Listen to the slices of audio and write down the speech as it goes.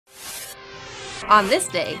On this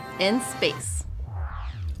day in space.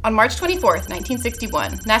 On March 24,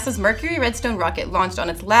 1961, NASA's Mercury Redstone rocket launched on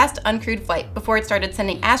its last uncrewed flight before it started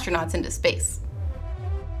sending astronauts into space.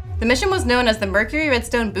 The mission was known as the Mercury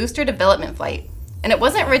Redstone Booster Development flight, and it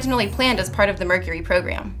wasn't originally planned as part of the Mercury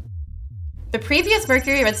program. The previous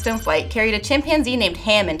Mercury Redstone flight carried a chimpanzee named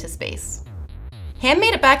Ham into space. Ham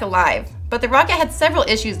made it back alive, but the rocket had several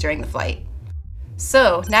issues during the flight.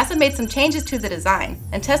 So, NASA made some changes to the design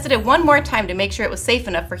and tested it one more time to make sure it was safe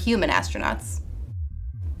enough for human astronauts.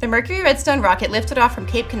 The Mercury Redstone rocket lifted off from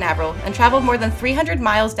Cape Canaveral and traveled more than 300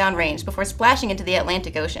 miles downrange before splashing into the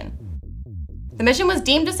Atlantic Ocean. The mission was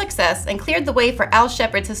deemed a success and cleared the way for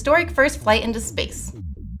Shepard's historic first flight into space.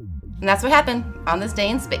 And that's what happened on this day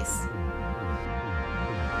in space.